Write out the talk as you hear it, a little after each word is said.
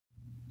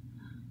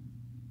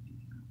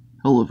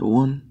Hello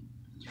everyone,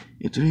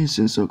 in today's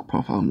Cenozoic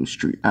profile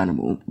mystery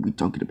animal, we'll be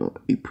talking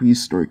about a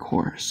prehistoric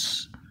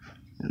horse,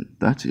 and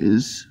that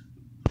is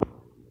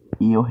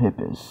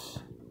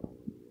eohippus,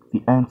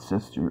 the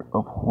ancestor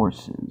of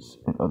horses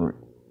and other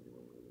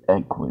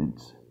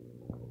equids.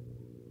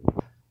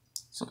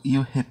 So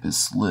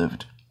eohippus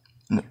lived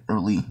in the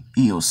early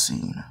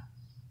Eocene.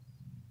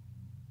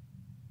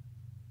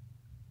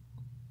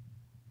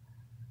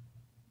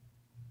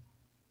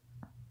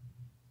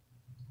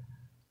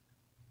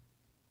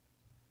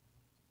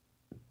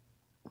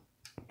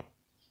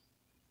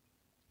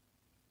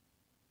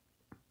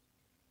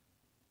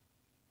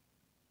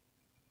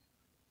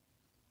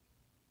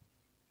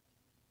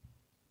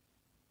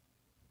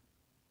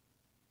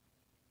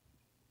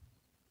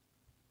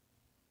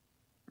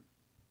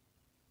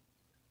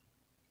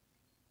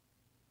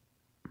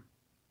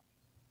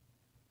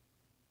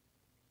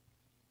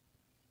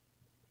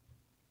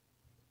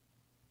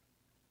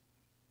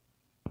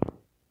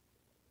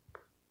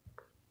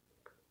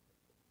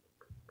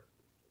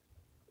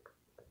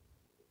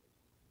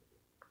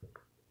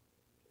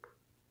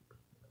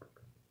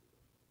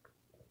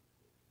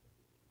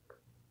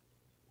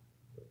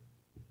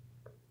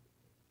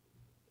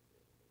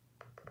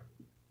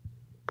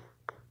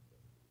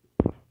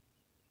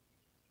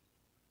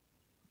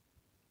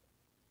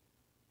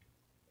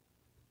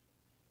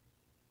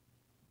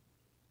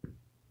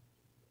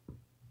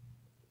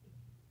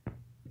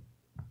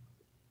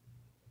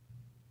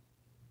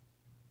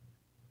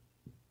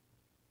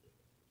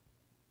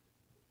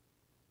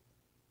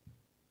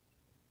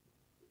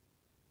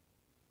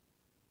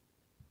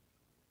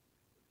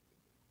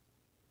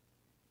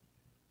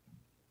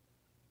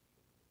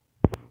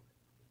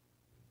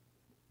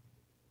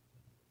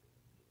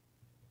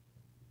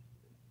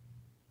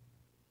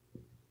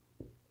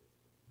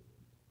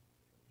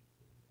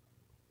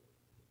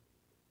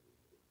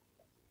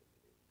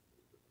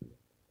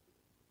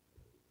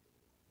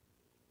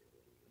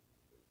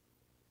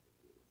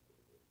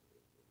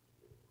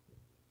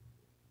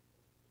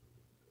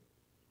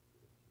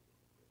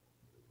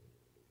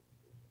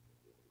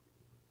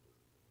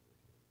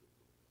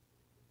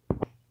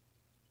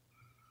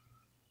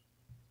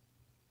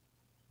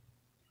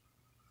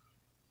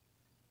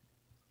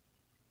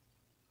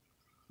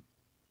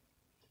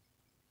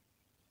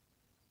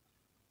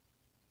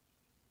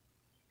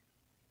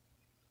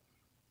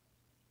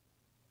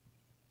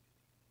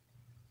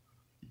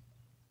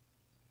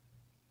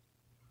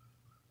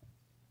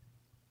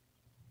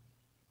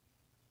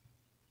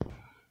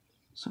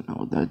 So now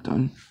with that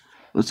done,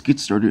 let's get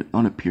started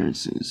on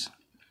appearances.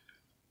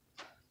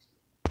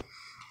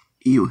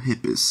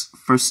 Eohippus'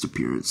 first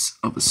appearance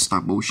of a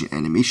stop-motion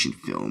animation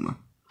film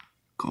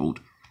called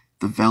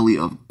The Valley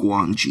of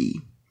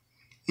Guanji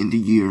in the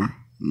year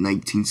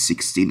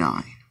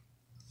 1969.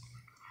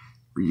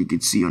 Where you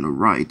can see on the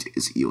right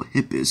is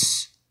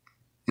eohippus,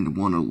 and the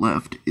one on the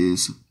left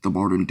is the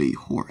modern-day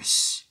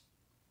horse.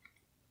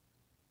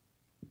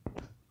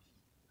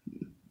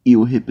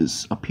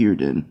 Eohippus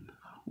appeared in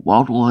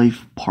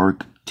Wildlife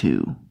Park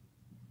 2,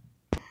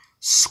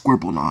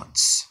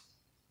 Scribblenauts,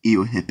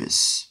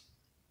 eohippus,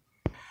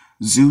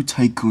 Zoo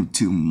Tycoon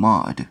 2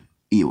 Mod,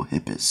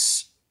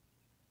 eohippus,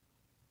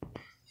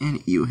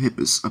 and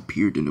eohippus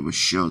appeared in a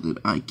show that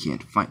I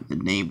can't find the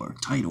name or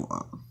title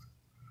of.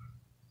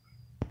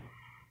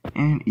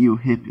 And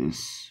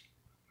eohippus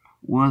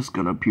was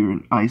gonna appear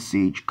in Ice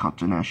Age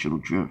Copter National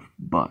Drift,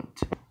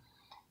 but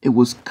it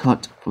was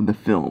cut from the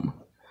film.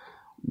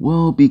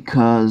 Well,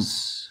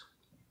 because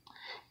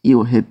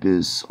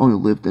eohippus only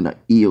lived in the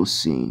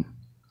Eocene,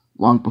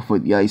 long before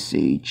the Ice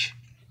Age.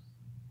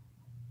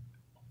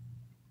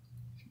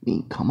 I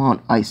mean, come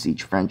on, Ice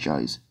Age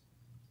franchise.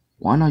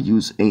 Why not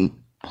use a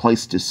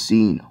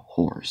Pleistocene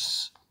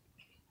horse?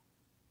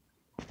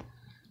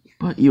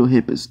 But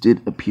eohippus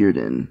did appear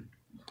in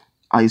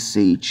Ice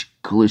Age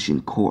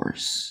Collision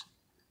Course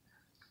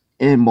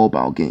and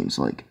mobile games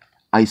like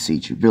Ice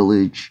Age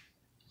Village,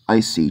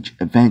 Ice Age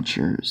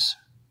Adventures.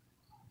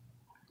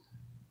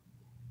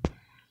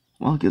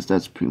 Well, I guess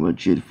that's pretty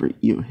much it for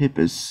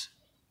eohippus.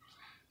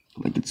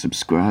 Like and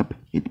subscribe,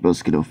 hit the bell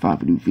to get notified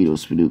for new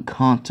videos for new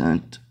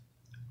content.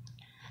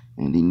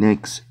 And the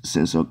next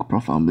Cenozoic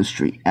profile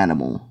mystery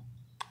animal.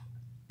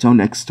 Till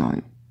next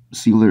time,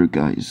 see you later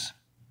guys.